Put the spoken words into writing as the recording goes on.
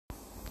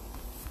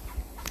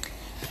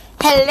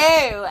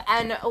Hello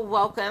and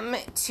welcome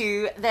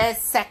to the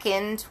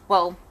second,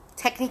 well,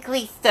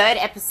 technically third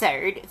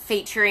episode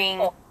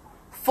featuring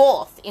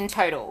fourth in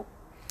total,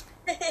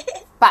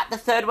 but the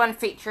third one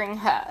featuring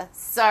her.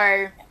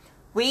 So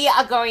we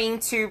are going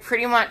to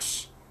pretty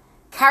much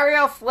carry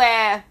off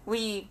where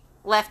we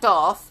left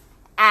off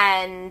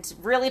and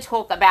really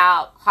talk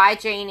about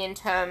hygiene in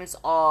terms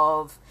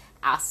of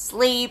our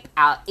sleep,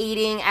 our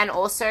eating, and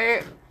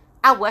also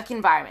our work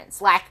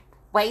environments, like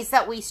ways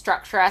that we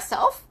structure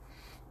ourselves,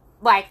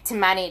 like to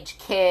manage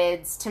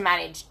kids, to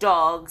manage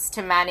dogs,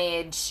 to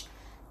manage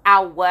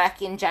our work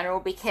in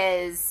general,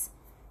 because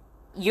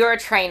you're a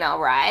trainer,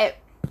 right?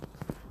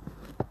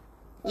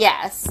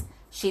 Yes,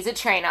 she's a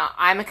trainer.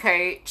 I'm a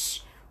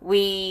coach.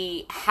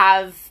 We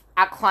have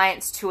our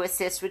clients to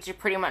assist, which are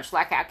pretty much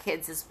like our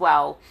kids as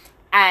well.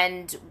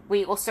 And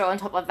we also, on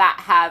top of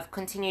that, have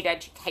continued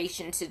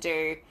education to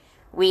do.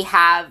 We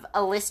have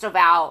a list of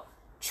our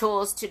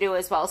chores to do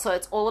as well. So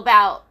it's all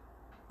about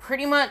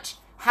pretty much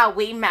how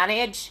we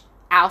manage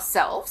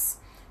ourselves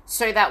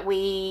so that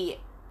we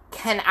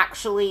can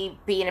actually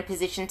be in a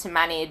position to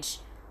manage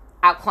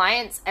our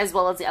clients as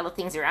well as the other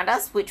things around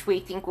us, which we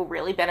think will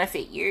really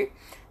benefit you.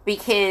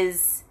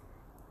 Because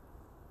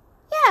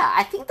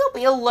I think there'll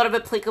be a lot of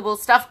applicable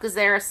stuff because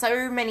there are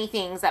so many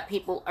things that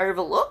people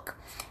overlook,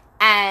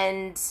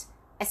 and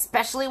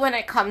especially when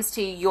it comes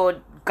to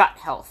your gut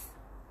health.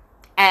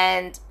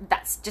 And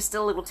that's just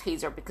a little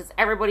teaser because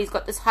everybody's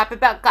got this hype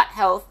about gut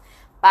health.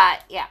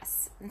 But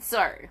yes,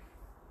 so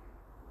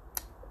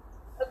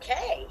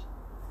okay,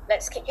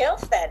 let's kick it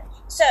off then.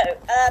 So,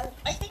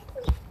 I think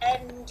we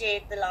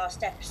ended the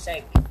last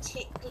episode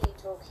particularly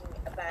talking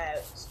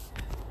about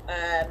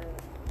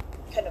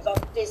kind of our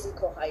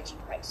physical hygiene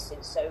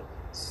practices, so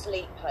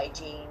sleep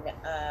hygiene,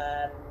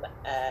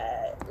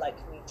 like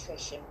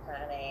nutrition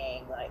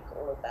planning, like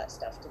all of that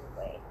stuff, didn't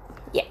we?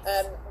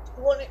 yes.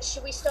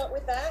 Should we start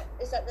with that?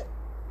 Is that the...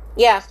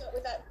 Yeah. Start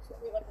with that.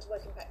 We want to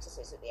working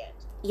practices at the end.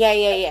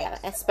 Yeah.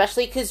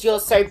 Especially because you're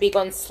so big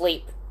on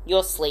sleep.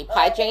 Your sleep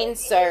hygiene,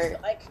 so...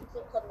 I can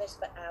talk on this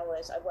for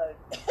hours, I won't.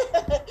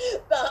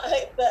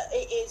 but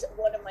it is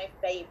one of my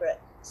favourite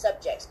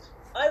subjects.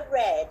 I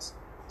read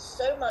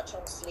so much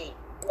on sleep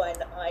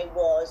when I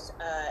was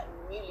a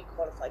newly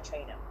qualified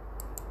trainer.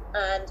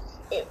 And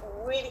it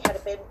really had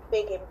a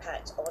big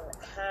impact on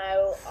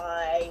how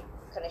I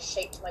kind of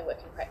shaped my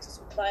working practice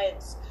with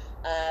clients,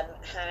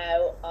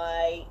 how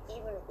I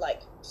even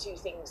do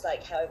things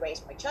like how I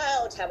raised my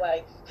child, how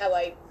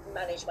I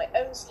manage my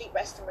own sleep,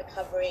 rest and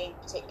recovery,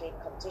 particularly in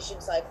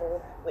competition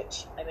cycle,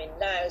 which I'm in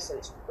now, so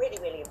it's really,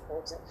 really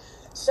important.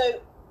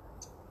 So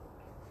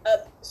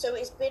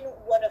it's been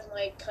one of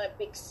my kind of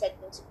big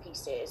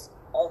centerpieces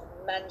of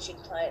managing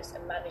clients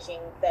and managing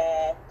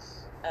their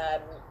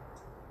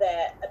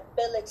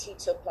ability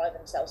to apply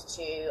themselves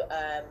to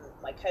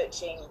my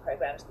coaching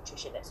programs,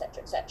 nutrition,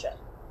 etc., etc.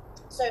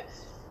 So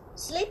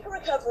sleep and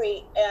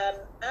recovery,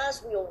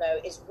 as we all know,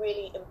 is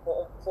really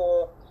important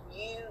for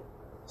you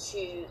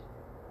to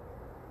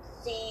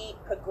see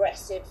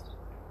progressive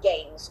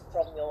gains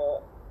from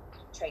your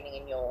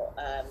training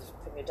and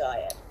from your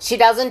diet. She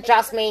doesn't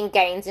just mean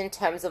gains in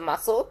terms of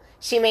muscle.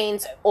 She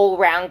means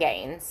all-round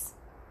gains.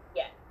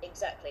 Yeah,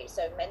 exactly.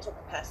 So mental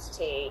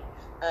capacity,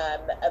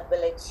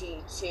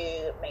 ability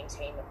to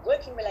maintain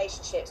working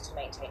relationships, to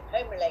maintain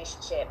home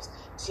relationships,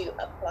 to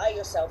apply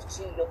yourself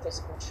to your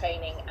physical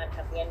training and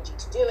have the energy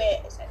to do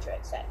it, etc.,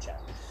 etc.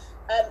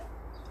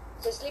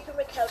 So sleep and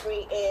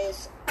recovery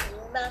is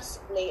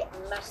massively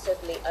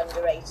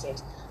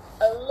underrated.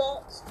 A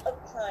lot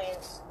of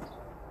clients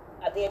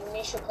at the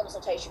initial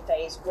consultation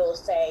phase will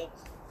say,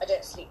 I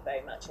don't sleep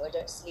very much, or I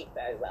don't sleep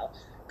very well.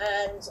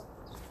 And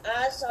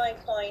as I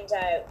find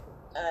out,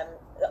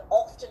 that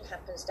often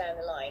happens down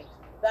the line,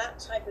 that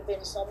type of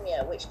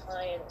insomnia, which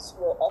clients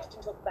will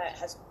often talk about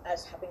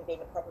as having been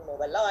a problem all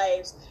their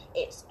lives,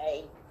 it's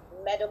a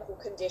medical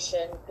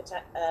condition,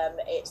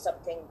 it's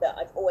something that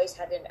I've always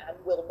had and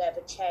will never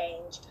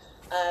change,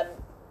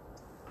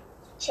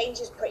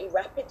 changes pretty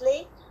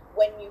rapidly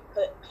when you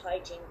put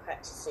hygiene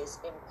practices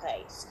in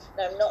place.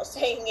 Now, I'm not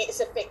saying it's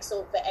a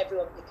fix-all for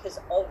everyone, because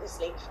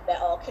obviously there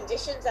are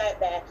conditions out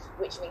there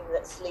which mean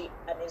that sleep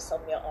and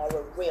insomnia are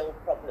a real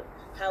problem.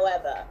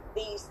 However,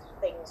 these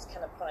things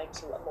can apply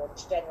to a more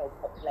general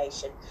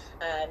population,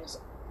 and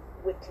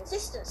with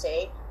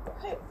consistency will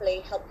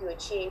hopefully help you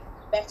achieve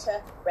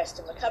better rest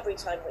and recovery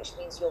time, which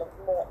means you're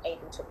more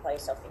able to apply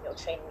yourself in your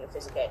training, your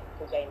physical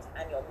gains,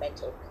 and your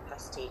mental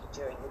capacity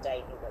during the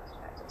day in your working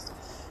practice.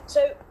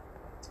 So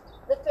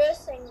the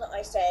first thing that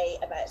I say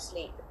about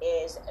sleep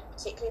is,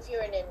 particularly if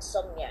you're an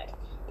insomniac,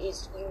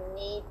 is you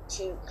need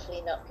to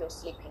clean up your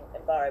sleeping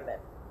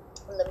environment.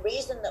 And the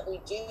reason that we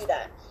do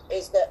that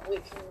is that we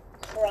can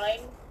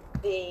prime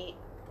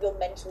your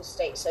mental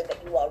state so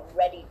that you are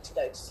ready to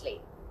go to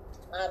sleep.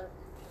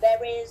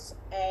 There is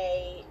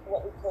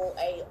what we call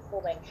a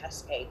hormone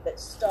cascade that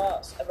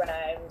starts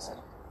around,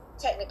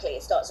 technically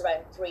it starts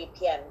around 3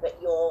 p.m,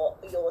 but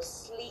your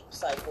sleep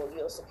cycle,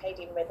 your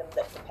circadian rhythm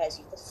that prepares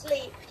you for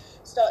sleep,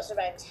 starts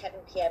around 10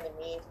 p.m. in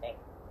the evening.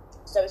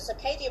 So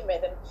circadian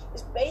rhythm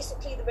is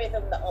basically the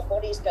rhythm that our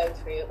bodies go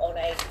through on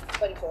a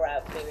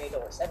 24-hour period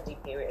or a 7-day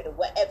period or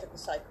whatever the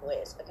cycle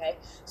is, okay?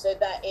 So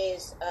that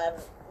is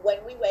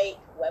when we wake,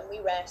 when we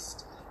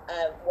rest,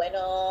 when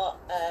our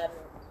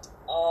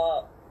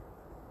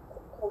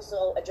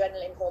cortisol,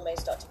 adrenaline hormones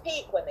start to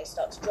peak, when they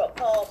start to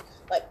drop off,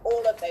 like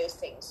all of those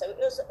things. So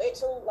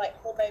it's all like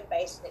hormone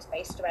based, and it's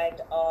based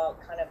around our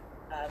kind of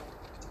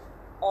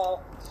our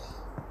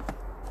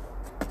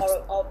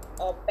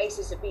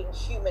basis of being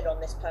human on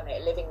this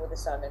planet, living with the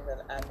sun and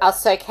our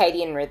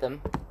circadian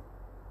rhythm.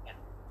 Yeah.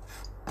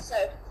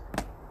 So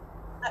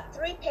at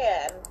 3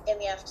 p.m. in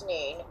the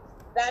afternoon,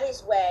 that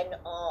is when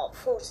our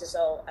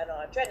cortisol and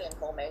our adrenaline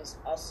hormones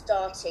are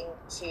starting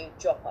to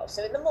drop off.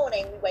 So in the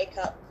morning, we wake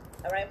up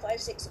around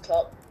 5-6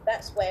 o'clock.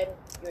 That's when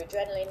your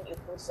adrenaline, your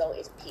cortisol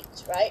is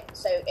peaked, right?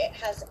 So it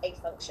has a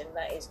function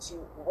that is to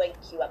wake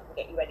you up and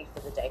get you ready for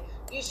the day.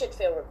 You should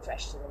feel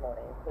refreshed in the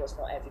morning. Of course,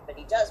 not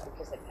everybody does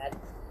because they've had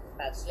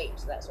bad sleep.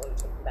 So that's why we're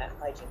talking about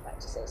hygiene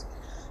practices.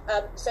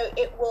 So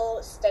it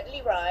will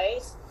steadily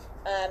rise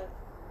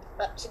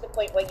up to the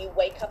point where you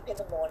wake up in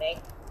the morning.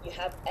 You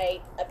have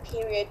a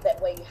period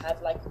where you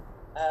have like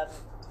a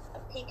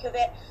peak of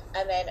it,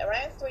 and then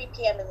around 3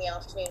 p.m. in the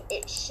afternoon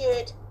it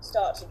should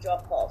start to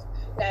drop off.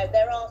 Now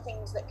there are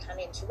things that can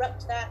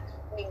interrupt that,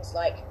 things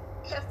like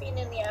caffeine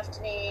in the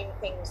afternoon,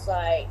 things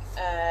like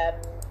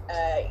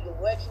your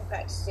working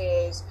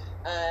practices,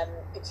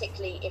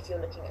 particularly if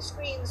you're looking at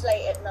screens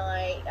late at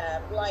night,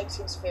 light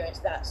interference,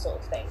 that sort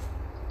of thing.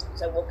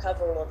 So we'll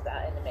cover all of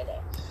that in a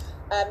minute.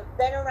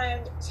 Then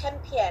around 10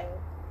 p.m.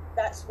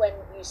 that's when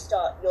you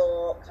start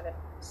your kind of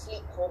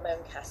sleep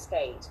hormone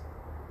cascade.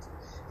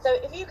 So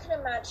if you can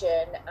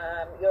imagine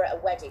you're at a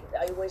wedding,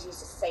 I always use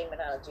the same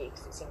analogy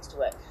because it seems to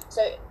work.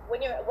 So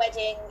when you're at a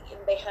wedding,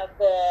 they have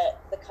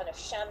the kind of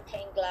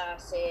champagne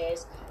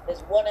glasses.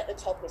 There's one at the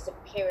top, it's a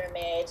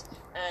pyramid.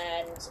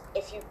 And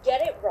if you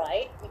get it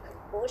right, you can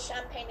pour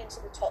champagne into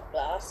the top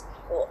glass.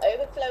 It will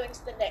overflow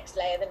into the next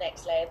layer, the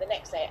next layer, the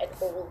next layer, and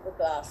all the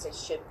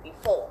glasses should be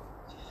full.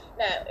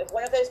 Now, if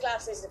one of those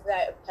glasses is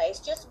out of place,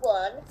 just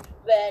one,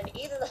 then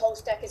either the whole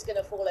stack is going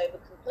to fall over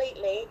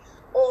completely,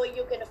 or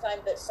you're going to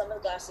find that some of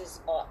the glasses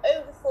are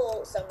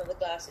overfull, some of the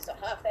glasses are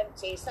half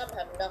empty, some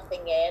have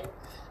nothing in,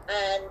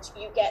 and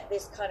you get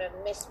this kind of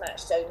mismatch.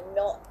 So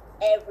not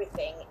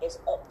everything is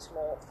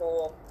optimal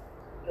for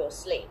your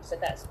sleep. So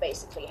that's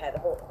basically how the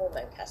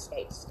hormone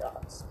cascade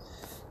starts.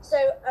 So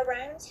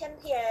around 10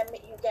 p.m.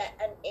 you get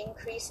an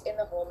increase in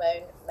the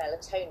hormone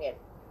melatonin.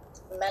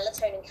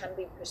 Melatonin can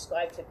be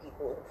prescribed for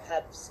people who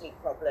have sleep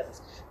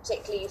problems.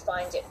 Particularly you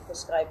find it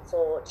prescribed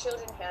for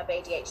children who have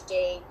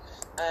ADHD,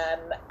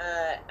 and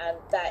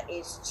that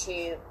is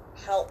to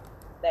help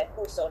their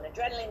cortisol and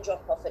adrenaline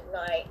drop off at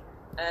night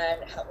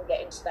and help them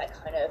get into that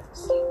kind of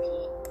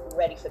sleepy,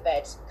 ready for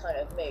bed kind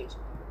of mood.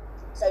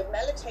 So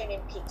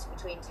melatonin peaks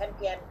between 10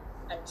 p.m.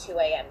 and 2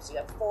 a.m. So you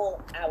have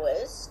 4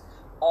 hours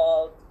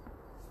of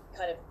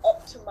kind of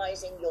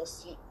optimizing your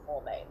sleep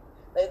hormone.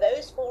 Though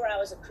those 4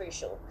 hours are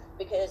crucial,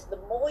 because the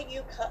more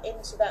you cut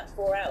into that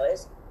 4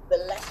 hours, the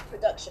less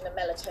production of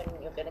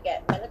melatonin you're going to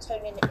get.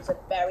 Melatonin is a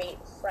very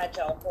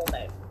fragile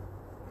hormone.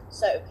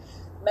 So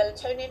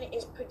melatonin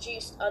is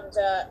produced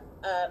under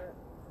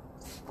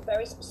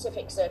very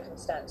specific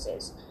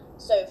circumstances.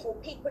 So for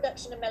peak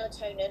production of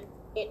melatonin,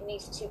 it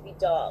needs to be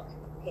dark,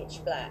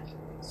 pitch black.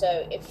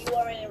 So if you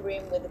are in a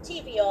room with a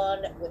TV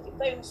on, with your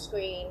phone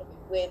screen,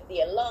 with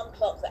the alarm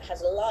clock that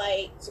has a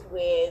light,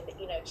 with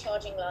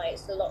charging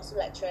lights, lots of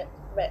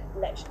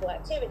electrical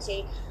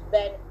activity,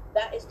 then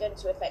that is going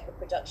to affect the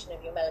production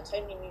of your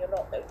melatonin. You're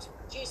not going to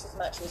produce as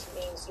much, which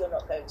means you're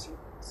not going to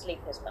sleep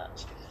as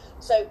much.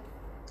 So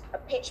a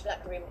pitch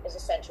black room is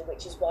essential,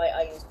 which is why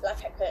I use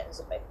blackout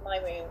curtains in both my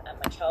room and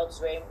my child's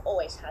room,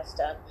 always has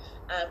done.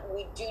 And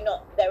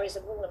there is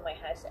a rule in my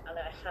house, and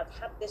I have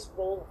had this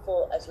rule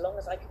for as long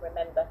as I can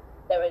remember.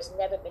 There has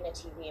never been a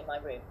TV in my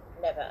room,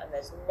 never, and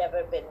there's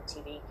never been a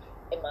TV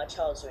in my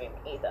child's room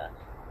either.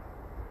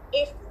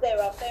 If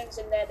there are phones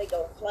in there, they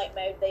go on flight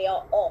mode, they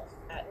are off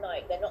at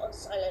night. They're not on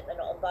silent, they're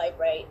not on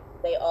vibrate,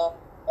 they are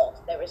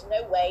off. There is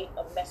no way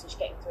of a message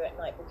getting through at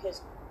night,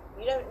 because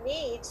you don't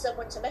need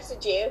someone to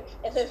message you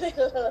in the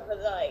middle of the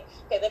night.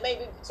 Okay, there may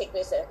be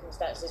particular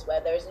circumstances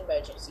where there is an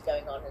emergency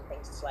going on and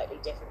things are slightly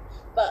different,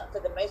 but for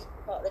the most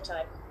part of the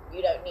time,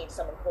 you don't need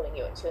someone calling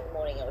you at 2 in the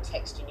morning or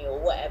texting you or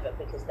whatever,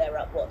 because they're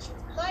up watching.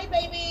 Hi,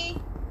 baby!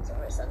 Sorry,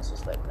 my son's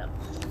just woken up.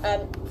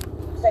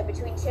 So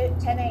between 10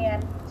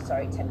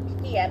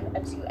 p.m.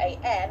 and 2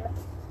 a.m.,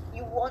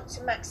 you want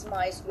to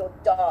maximize your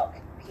dark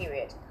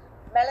period.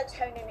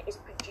 Melatonin is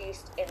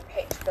produced in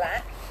pitch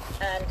black,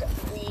 and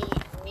we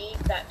need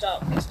that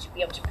darkness to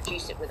be able to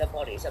produce it with our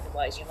bodies,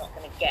 otherwise you're not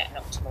going to get an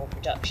optimal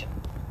production.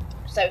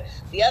 So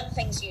the other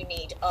things you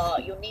need are,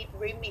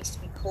 room needs to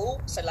be cool.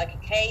 So like a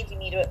cave, you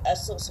need a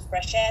source of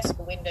fresh air, so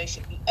the window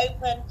should be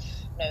open,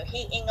 no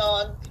heating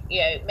on.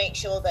 Make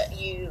sure that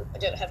you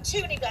don't have too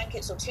many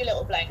blankets or too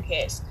little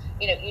blankets.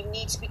 You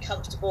need to be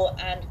comfortable,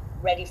 and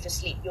ready for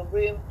sleep. Your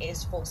room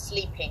is for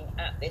sleeping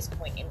at this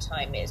point in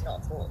time. It is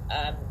not for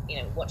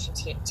watching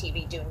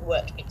TV, doing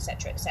work,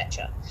 etc.,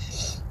 etc.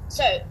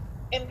 So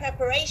in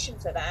preparation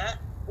for that,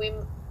 we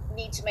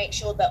need to make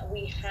sure that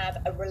we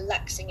have a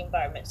relaxing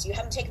environment. So you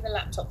haven't taken the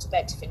laptop to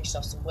bed to finish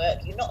off some work.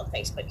 You're not on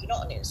Facebook. You're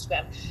not on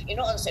Instagram. You're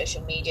not on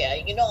social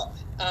media. You're not,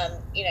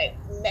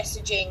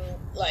 messaging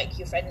like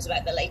your friends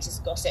about the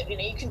latest gossip.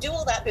 You can do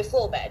all that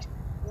before bed,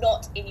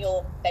 not in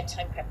your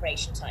bedtime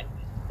preparation time.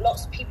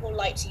 Lots of people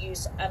like to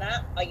use an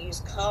app. I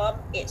use Calm.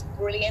 It's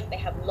brilliant. They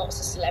have lots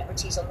of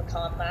celebrities on the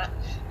Calm app.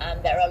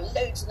 And there are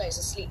loads and loads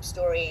of sleep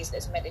stories.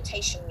 There's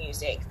meditation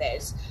music.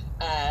 There's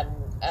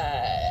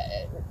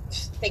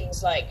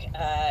things like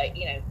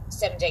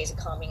 7 days of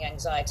calming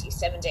anxiety,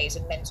 7 days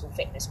of mental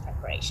fitness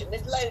preparation.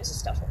 There's loads of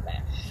stuff on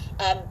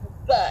there,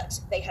 but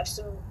they have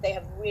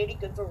really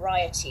good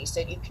variety,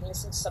 so you can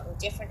listen to something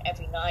different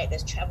every night.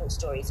 There's travel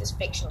stories, there's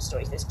fictional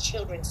stories, there's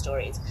children's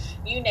stories,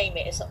 you name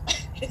it, it's on.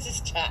 This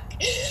is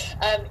Jack.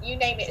 You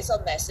name it, it's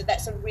on there. So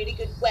that's a really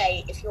good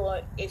way if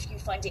you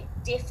find it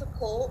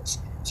difficult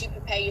to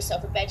prepare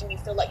yourself for bed and you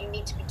feel like you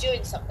need to be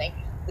doing something.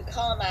 The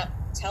Calm app,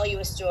 tell you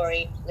a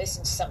story,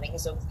 listen to something,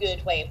 is a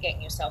good way of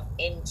getting yourself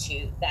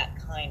into that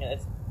kind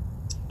of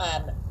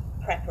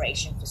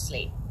preparation for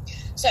sleep.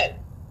 So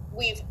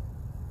we've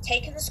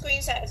taken the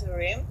screens out of the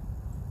room.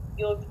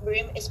 Your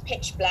room is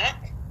pitch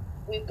black.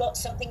 We've got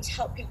something to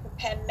help you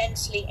prepare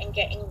mentally and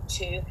get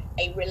into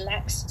a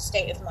relaxed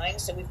state of mind.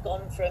 So we've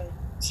gone from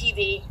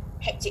TV,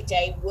 hectic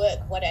day, work,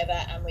 whatever,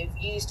 and we've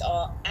used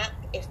our app,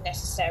 if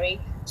necessary,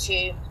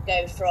 to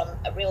go from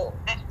a real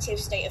active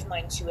state of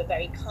mind to a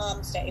very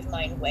calm state of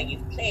mind where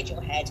you've cleared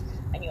your head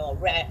and you're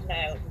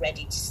now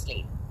ready to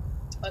sleep.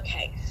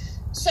 Okay,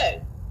 so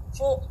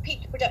for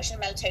peak production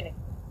of melatonin,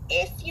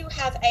 if you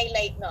have a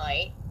late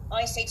night,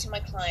 I say to my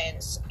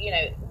clients,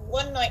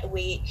 one night a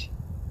week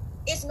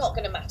is not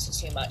going to matter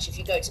too much if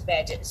you go to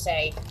bed at,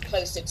 say,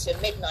 closer to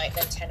midnight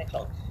than 10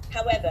 o'clock.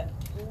 However,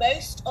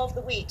 most of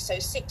the week, so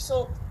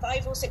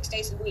 5 or 6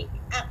 days a week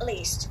at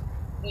least,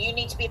 you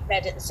need to be in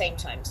bed at the same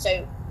time.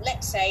 So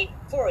let's say,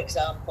 for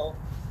example,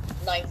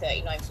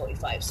 9:30,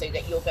 9:45, so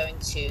that you're going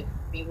to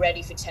be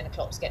ready for 10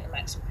 o'clock to get the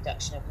maximum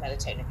production of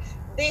melatonin.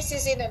 This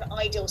is in an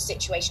ideal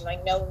situation. I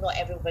know not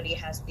everybody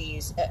has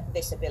this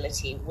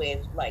ability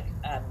with like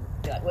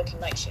working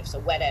night shifts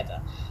or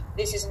whatever.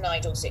 This is an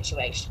ideal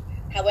situation.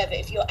 However,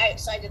 if you're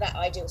outside of that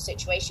ideal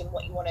situation,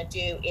 what you want to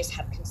do is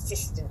have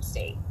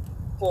consistency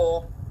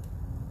for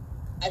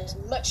as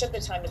much of the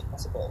time as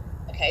possible.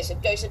 Okay, so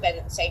go to bed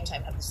at the same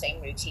time, have the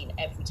same routine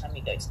every time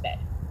you go to bed.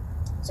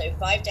 So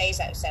 5 days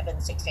out of 7,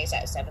 6 days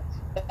out of 7,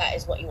 that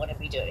is what you want to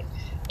be doing.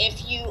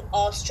 If you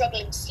are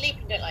struggling to sleep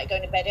and don't like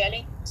going to bed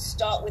early,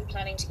 start with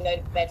planning to go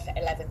to bed for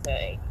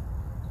 11:30.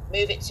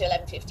 Move it to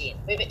 11:15,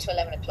 move it to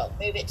 11 o'clock,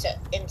 move it to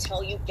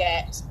until you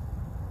get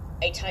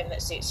a time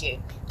that suits you.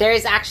 There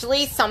is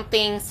actually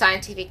something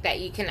scientific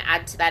that you can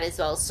add to that as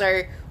well.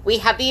 So we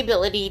have the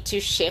ability to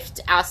shift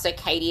our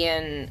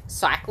circadian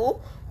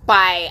cycle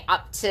by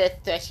up to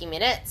 30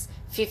 minutes.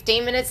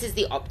 15 minutes is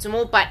the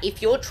optimal, but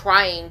if you're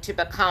trying to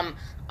become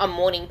a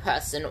morning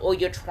person or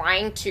you're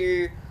trying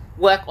to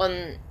work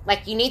on,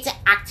 like, you need to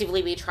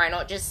actively be trying,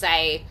 not just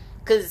say,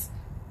 because,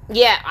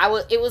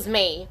 it was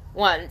me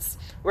once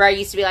where I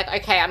used to be like,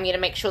 okay, I'm going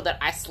to make sure that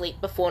I sleep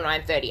before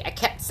 9:30. I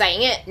kept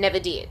saying it, never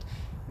did.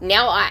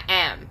 Now I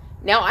am.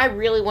 Now I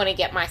really want to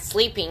get my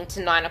sleeping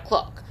to 9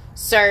 o'clock.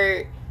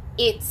 So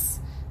it's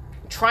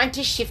trying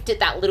to shift it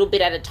that little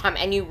bit at a time,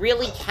 and you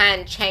really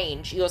can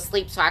change your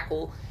sleep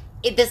cycle.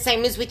 The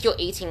same as with your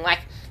eating.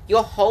 Like,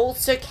 your whole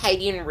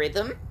circadian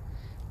rhythm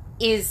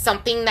is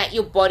something that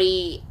your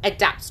body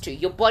adapts to.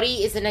 Your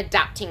body is an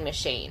adapting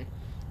machine.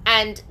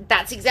 And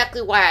that's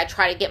exactly why I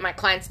try to get my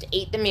clients to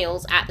eat the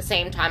meals at the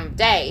same time of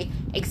day,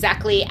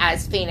 exactly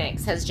as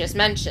Phoenix has just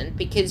mentioned,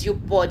 because your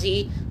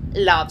body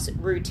loves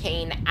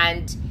routine,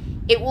 and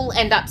it will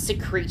end up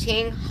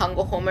secreting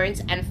hunger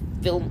hormones and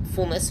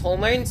fullness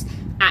hormones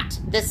at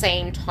the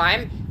same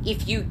time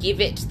if you give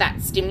it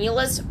that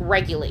stimulus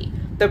regularly.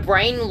 The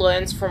brain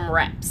learns from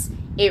reps.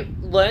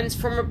 It learns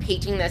from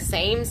repeating the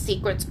same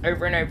sequence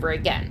over and over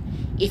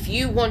again. If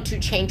you want to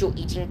change your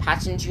eating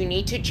patterns, you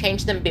need to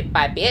change them bit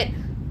by bit.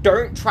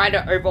 Don't try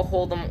to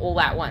overhaul them all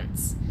at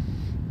once.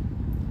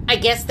 I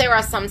guess there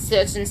are some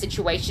certain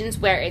situations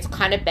where it's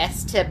kind of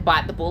best to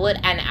bite the bullet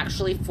and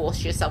actually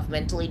force yourself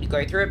mentally to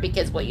go through it,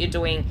 because what you're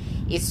doing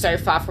is so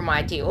far from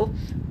ideal.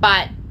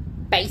 But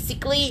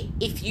basically,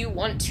 if you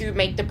want to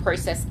make the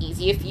process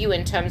easier for you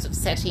in terms of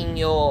setting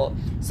your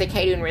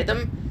circadian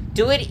rhythm,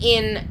 do it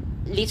in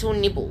little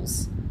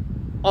nibbles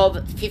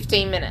of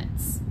 15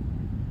 minutes.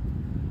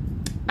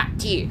 Back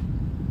to you.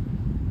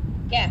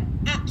 Yeah,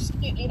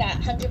 absolutely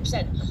that,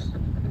 100%.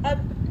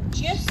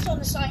 Just on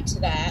the side to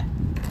that,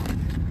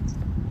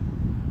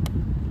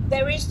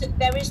 there is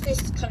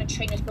this kind of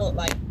train of thought,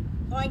 like,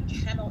 I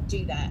cannot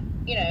do that.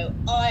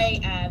 I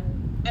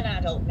am an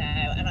adult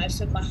now, and I've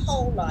spent my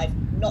whole life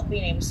not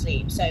being able to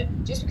sleep. So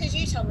just because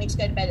you tell me to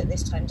go to bed at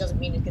this time doesn't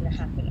mean it's going to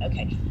happen.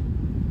 Okay,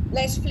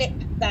 let's flip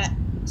that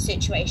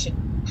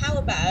situation. How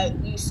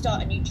about you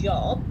start a new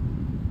job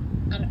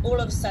and all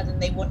of a sudden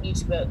they want you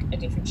to work a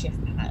different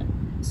shift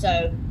pattern?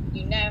 So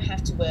you now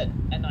have to work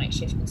a night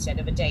shift instead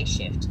of a day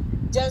shift.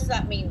 Does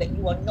that mean that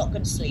you are not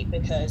going to sleep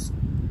because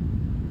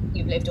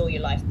you've lived all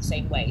your life the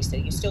same way? So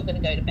you're still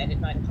going to go to bed at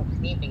 9 o'clock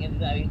in the evening, even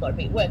though you've got to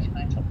be at work at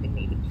 9 o'clock in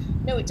the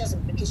evening? No, it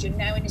doesn't, because you're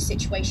now in a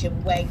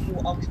situation where you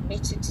are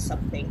committed to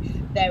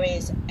something. There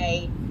is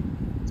a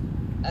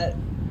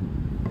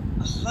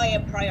higher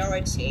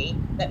priority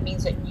that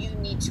means that you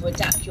need to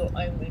adapt your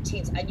own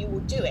routines, and you will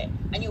do it,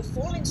 and you'll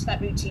fall into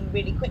that routine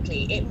really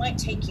quickly. It might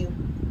take you,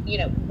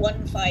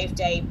 1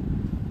 5-day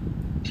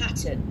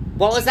pattern.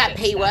 What was that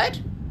P word?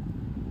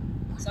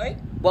 Sorry?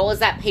 What was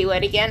that P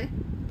word again?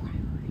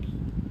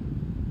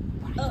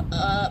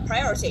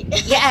 Priority.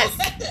 Yes,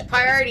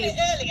 priority.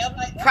 Early, I'm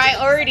like,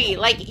 priority.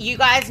 Like, you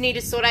guys need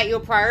to sort out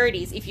your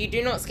priorities. If you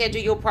do not schedule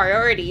your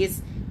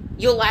priorities,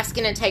 your life's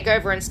going to take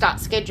over and start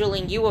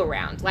scheduling you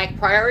around. Like,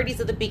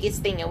 priorities are the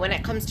biggest thing. And when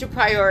it comes to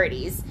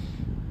priorities,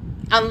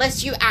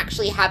 unless you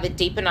actually have a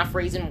deep enough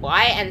reason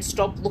why, and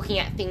stop looking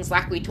at things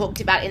like we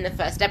talked about in the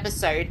first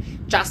episode,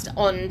 just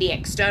on the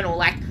external,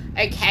 like,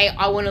 okay,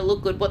 I want to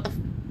look good. What the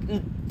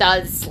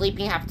does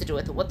sleeping have to do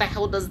with it? What the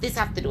hell does this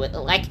have to do with it?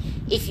 Like,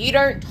 if you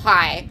don't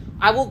tie,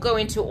 I will go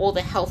into all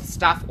the health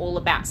stuff all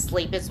about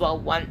sleep as well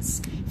once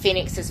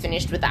Phoenix has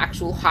finished with the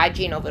actual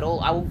hygiene of it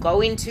all. I will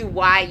go into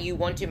why you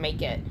want to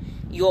make it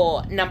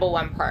your number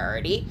one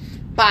priority.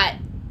 But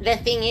the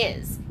thing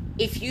is,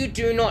 if you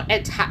do not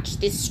attach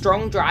this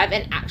strong drive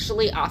and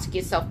actually ask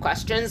yourself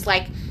questions,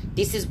 like,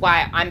 this is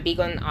why I'm big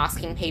on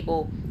asking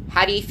people,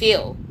 how do you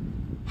feel?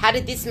 How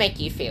did this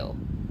make you feel?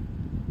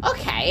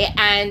 Okay,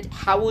 and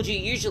how would you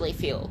usually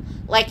feel?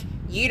 Like,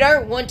 you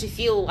don't want to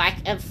feel like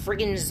a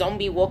friggin'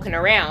 zombie walking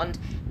around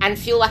and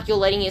feel like you're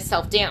letting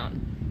yourself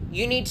down.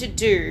 You need to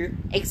do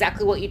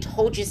exactly what you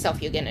told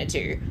yourself you're going to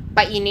do,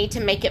 but you need to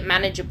make it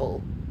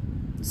manageable.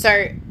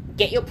 So,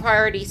 get your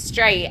priorities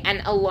straight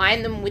and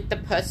align them with the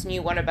person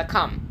you want to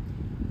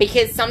become.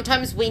 Because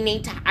sometimes we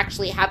need to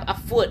actually have a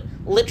foot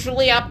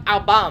literally up our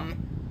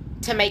bum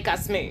to make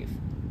us move.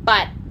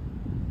 But,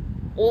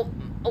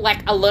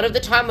 a lot of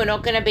the time, we're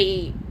not going to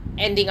be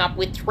ending up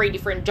with 3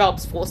 different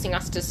jobs forcing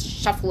us to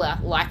shuffle our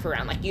life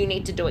around. Like, you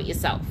need to do it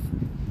yourself.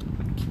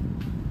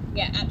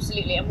 Yeah,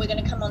 absolutely. And we're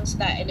going to come on to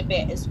that in a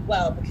bit as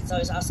well, because I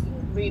was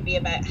asking Ruby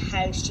about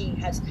how she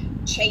has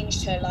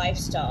changed her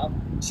lifestyle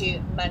to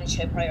manage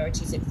her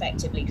priorities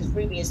effectively, because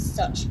Ruby is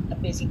such a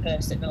busy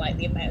person. Like,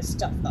 the amount of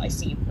stuff that I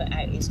see you put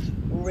out is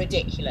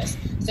ridiculous.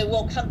 So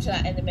we'll come to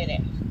that in a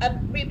minute.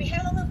 Ruby,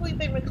 how long have we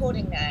been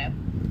recording now?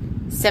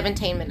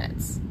 17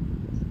 minutes.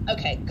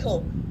 Okay,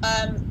 cool.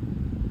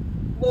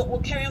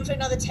 We'll carry on for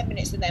another 10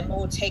 minutes, and then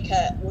we'll take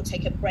a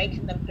break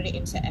and then put it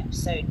into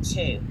episode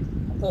 2.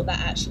 I thought that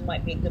actually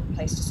might be a good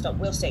place to stop.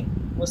 We'll see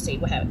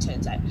how it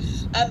turns out.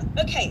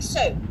 Okay,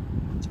 so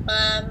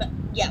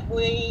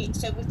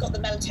we've got the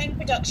melatonin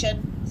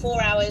production,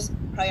 4 hours,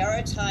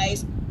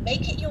 prioritize,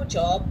 make it your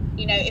job.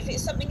 If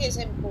it's something that's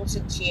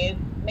important to you,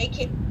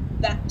 make it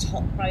that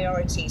top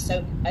priority.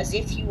 So as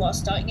if you are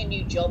starting a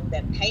new job,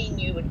 they're paying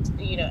you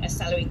a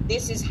salary.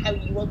 This is how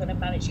you are going to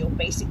manage your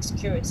basic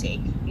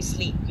security, your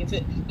sleep, your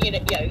food,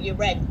 your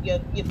rent, your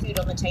food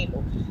on the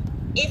table.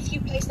 If you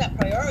place that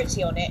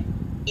priority on it,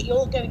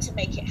 you're going to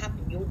make it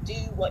happen. You'll do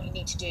what you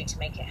need to do to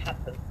make it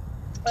happen.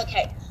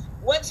 Okay,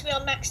 once we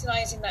are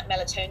maximizing that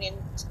melatonin,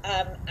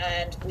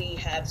 and we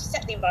have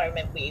set the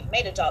environment, we've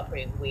made a dark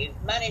room, we've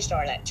managed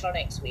our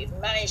electronics, we've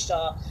managed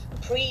our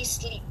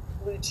pre-sleep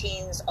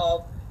routines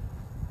of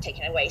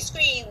taking away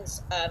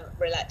screens,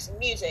 relaxing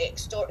music,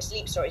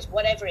 sleep stories,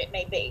 whatever it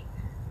may be.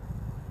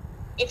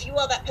 If you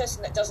are that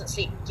person that doesn't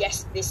sleep,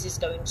 yes, this is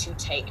going to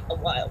take a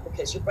while,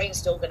 because your brain's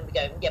still going to be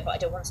going, yeah, but I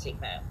don't want to sleep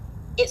now.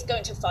 It's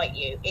going to fight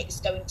you. It's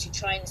going to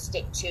try and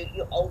stick to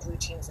your old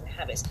routines and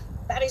habits.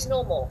 That is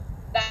normal.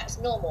 That's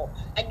normal.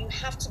 And you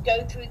have to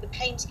go through the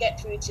pain to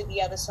get through to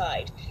the other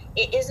side.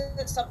 It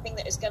isn't something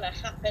that is going to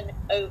happen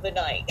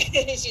overnight.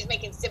 She's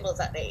making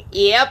symbols at me.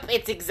 Yep,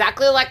 it's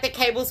exactly like the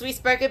cables we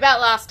spoke about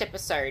last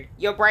episode.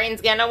 Your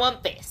brain's going to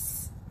want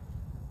this.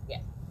 Yeah,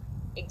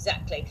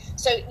 exactly.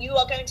 So you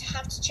are going to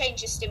have to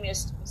change your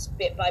stimulus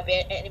bit by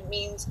bit, and it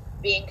means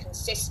being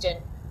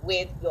consistent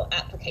with your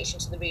application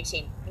to the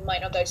routine. You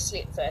might not go to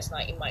sleep the first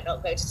night, you might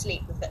not go to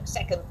sleep the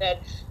second, third.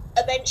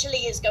 Eventually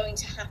is going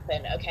to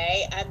happen,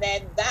 okay? And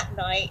then that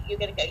night you're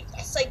going to go,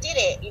 yes, I did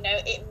it.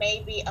 It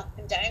may be up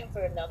and down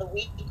for another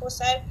week or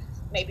so,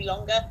 maybe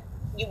longer.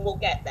 You will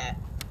get there.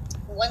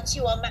 Once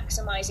you are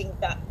maximizing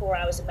that 4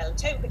 hours of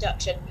melatonin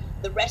production,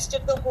 the rest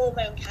of the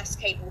hormone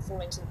cascade will fall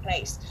into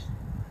place.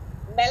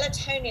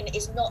 Melatonin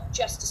is not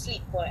just a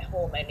sleep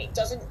hormone. It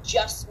doesn't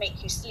just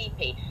make you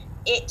sleepy.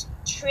 It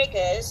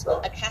triggers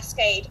a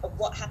cascade of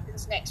what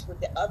happens next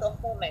with the other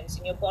hormones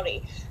in your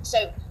body.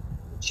 So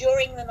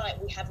during the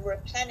night we have a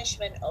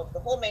replenishment of the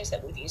hormones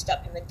that we've used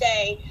up in the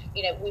day.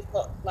 You know, we've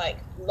got like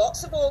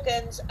lots of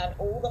organs, and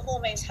all the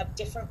hormones have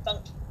different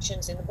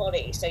functions in the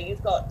body. So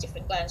you've got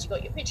different glands. You've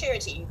got your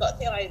pituitary, you've got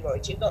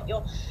thyroid, you've got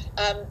your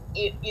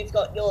you've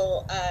got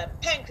your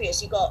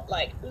pancreas. You've got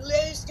like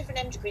loads of different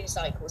endocrine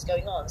cycles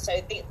going on. So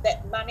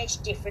that manage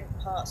different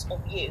parts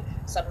of you.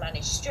 Some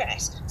manage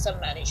stress, some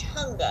manage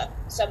hunger,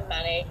 some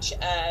manage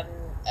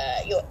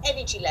your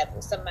energy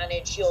levels, some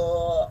manage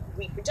your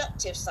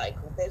reproductive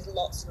cycle. There's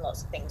lots and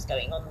lots of things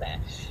going on there.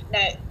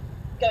 Now,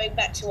 going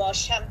back to our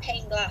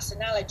champagne glass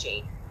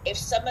analogy, if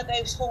some of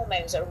those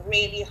hormones are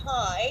really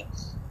high,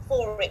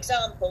 for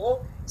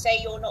example, say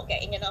you're not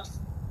getting enough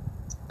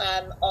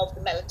of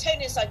the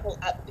melatonin cycle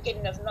at the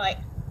beginning of the night,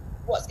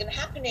 what's going to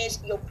happen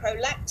is your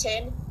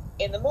prolactin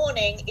in the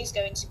morning is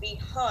going to be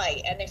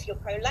high. And if your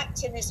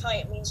prolactin is high,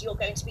 it means you're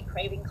going to be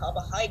craving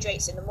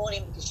carbohydrates in the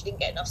morning because you didn't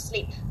get enough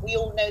sleep. We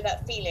all know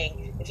that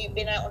feeling. If you've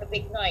been out on a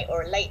big night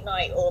or a late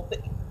night, or,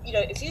 you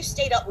know, if you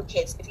stayed up with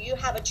kids, if you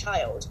have a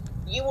child,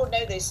 you will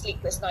know those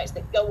sleepless nights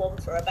that go on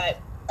for about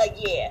a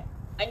year.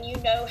 And you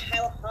know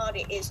how hard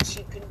it is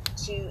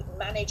to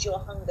manage your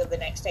hunger the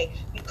next day.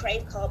 You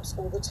crave carbs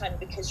all the time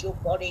because your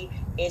body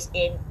is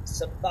in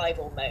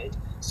survival mode.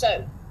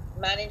 So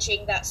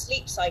managing that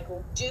sleep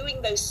cycle,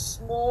 doing those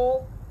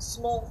small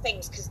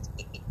things, because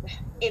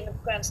in the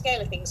grand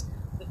scale of things,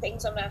 the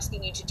things I'm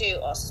asking you to do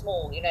are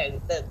small. You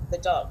know, the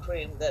dark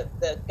room,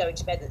 the going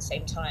to bed at the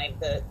same time,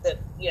 the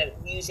you know,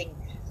 using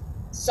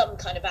some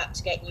kind of app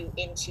to get you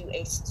into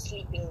a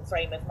sleeping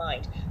frame of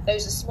mind.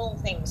 Those are small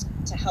things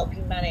to help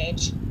you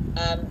manage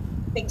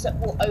things that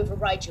will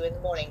override you in the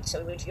morning.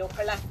 So if you're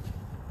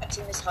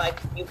prolactin is high,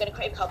 you're going to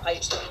crave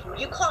carbohydrates.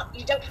 You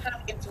don't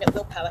have infinite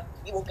willpower.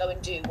 You will go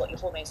and do what your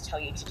hormones tell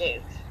you to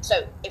do.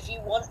 So if you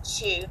want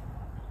to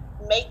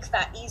make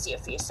that easier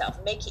for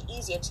yourself, make it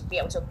easier to be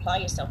able to apply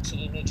yourself to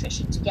your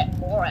nutrition, to get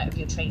more out of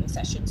your training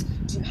sessions,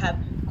 to have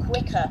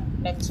quicker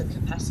mental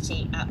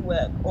capacity at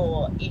work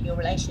or in your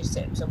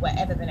relationships or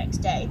wherever the next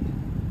day,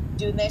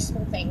 doing those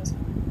small things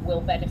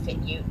will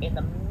benefit you in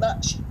the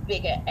much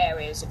bigger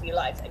areas of your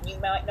life. And you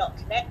might not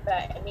connect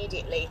that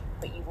immediately,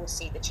 but you will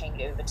see the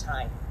change over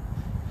time.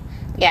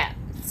 Yeah,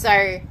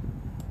 so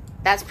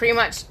that's pretty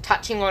much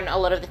touching on a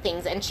lot of the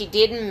things. And she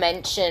did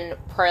mention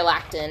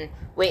prolactin,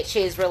 which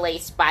is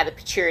released by the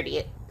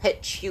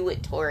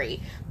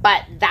pituitary,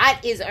 but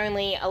that is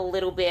only a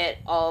little bit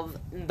of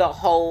the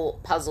whole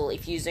puzzle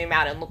if you zoom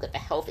out and look at the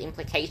health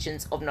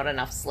implications of not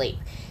enough sleep.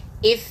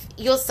 If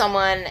you're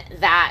someone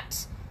that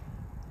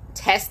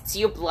tests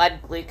your blood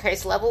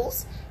glucose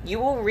levels, you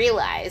will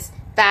realize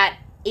that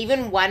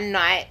even one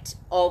night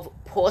of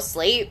poor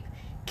sleep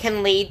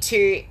can lead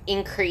to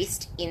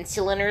increased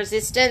insulin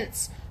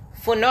resistance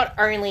for not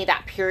only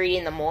that period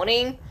in the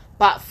morning,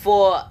 but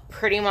for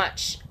pretty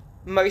much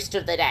most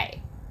of the day.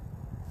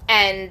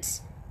 And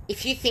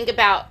if you think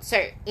about,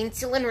 so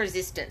insulin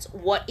resistance,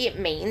 what it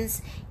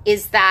means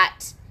is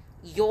that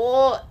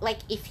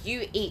if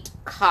you eat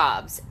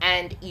carbs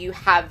and you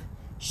have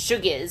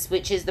sugars,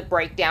 which is the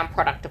breakdown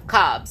product of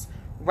carbs,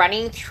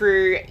 running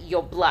through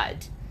your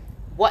blood,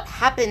 what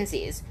happens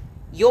is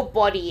your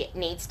body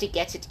needs to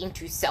get it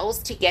into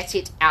cells to get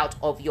it out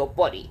of your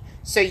body.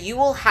 So you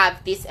will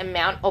have this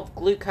amount of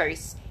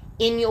glucose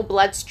in your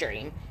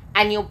bloodstream,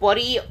 and your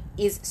body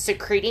is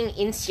secreting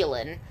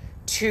insulin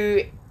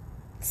to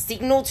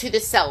signal to the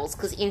cells,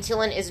 because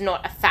insulin is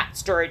not a fat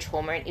storage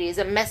hormone, it is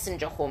a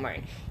messenger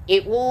hormone.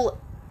 It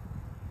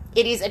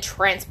is a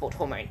transport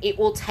hormone. It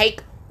will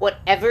take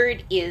whatever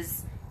it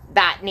is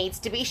that needs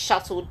to be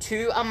shuttled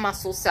to a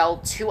muscle cell,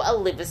 to a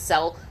liver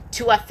cell,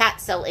 to a fat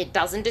cell. It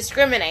doesn't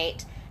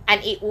discriminate,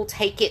 and it will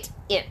take it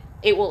in.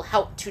 It will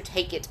help to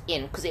take it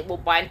in, because it will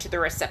bind to the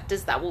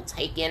receptors that will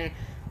take in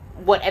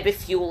whatever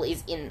fuel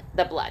is in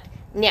the blood.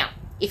 Now,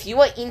 if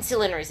you are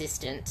insulin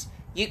resistant,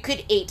 you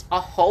could eat a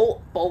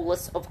whole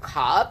bolus of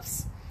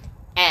carbs,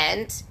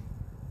 and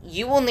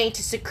you will need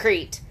to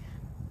secrete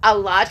a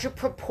larger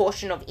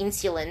proportion of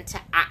insulin to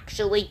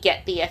actually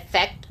get the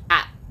effect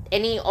at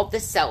any of the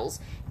cells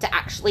to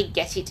actually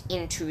get it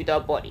into the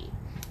body.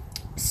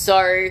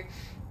 So,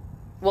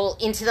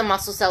 into the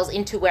muscle cells,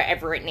 into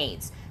wherever it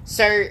needs.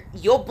 So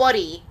your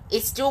body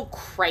is still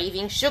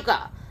craving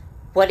sugar.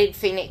 What did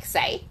Phoenix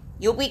say?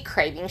 You'll be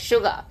craving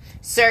sugar.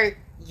 So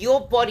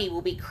your body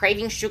will be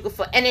craving sugar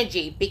for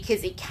energy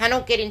because it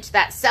cannot get into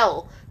that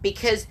cell,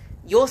 because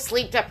your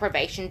sleep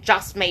deprivation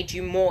just made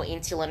you more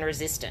insulin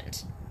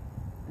resistant.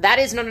 That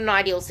is not an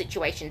ideal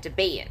situation to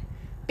be in,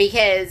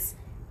 because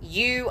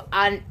you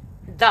are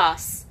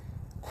thus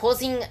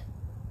causing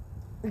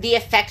the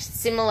effect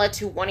similar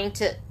to wanting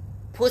to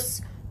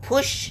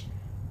push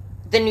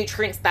the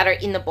nutrients that are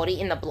in the body,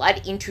 in the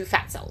blood, into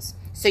fat cells.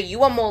 So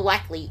you are more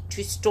likely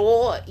to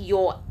store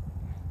your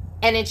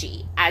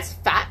energy as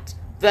fat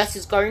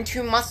versus going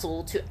to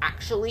muscle to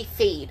actually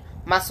feed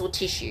muscle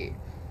tissue.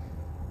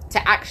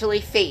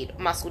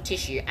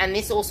 And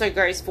this also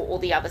goes for all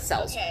the other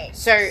cells. Okay,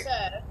 so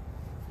so,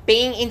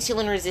 being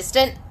insulin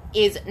resistant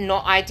is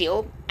not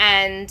ideal,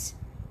 and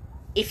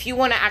if you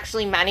want to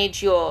actually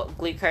manage your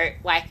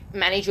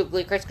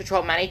glucose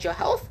control, manage your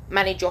health,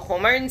 manage your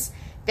hormones,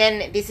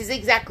 then this is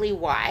exactly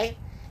why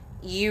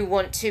you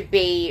want to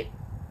be,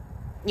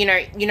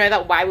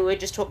 that why we were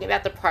just talking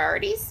about the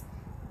priorities.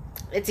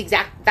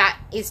 That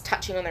is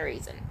touching on the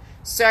reason.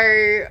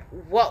 So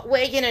what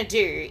we're going to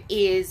do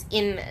is,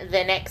 in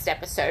the next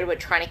episode, we're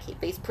trying to keep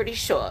these pretty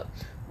short,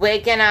 we're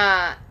going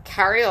to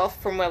carry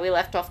off from where we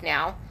left off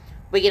now.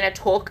 We're going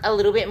to talk a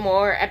little bit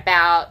more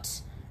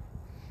about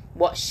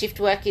what shift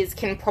workers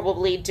can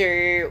probably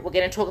do. We're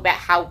going to talk about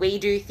how we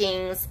do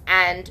things,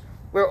 and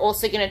we're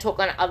also going to talk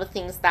on other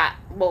things that,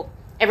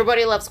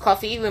 everybody loves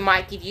coffee. We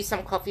might give you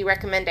some coffee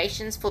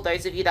recommendations for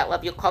those of you that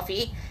love your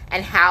coffee,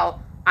 and how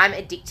I'm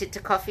addicted to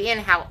coffee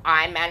and how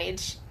I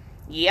manage,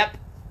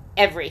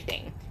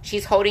 everything.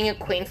 She's holding a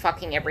queen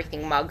fucking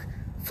everything mug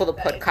for the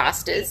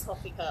podcasters.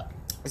 Coffee cup.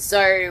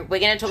 So we're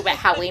going to talk about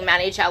how we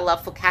manage our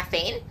love for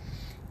caffeine,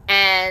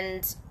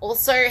 and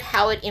also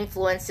how it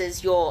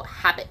influences your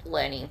habit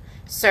learning.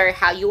 So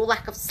how your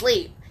lack of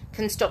sleep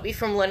can stop you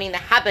from learning the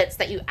habits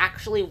that you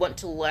actually want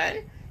to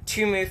learn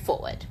to move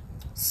forward.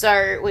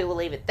 So we will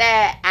leave it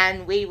there,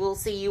 and we will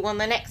see you on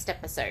the next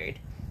episode.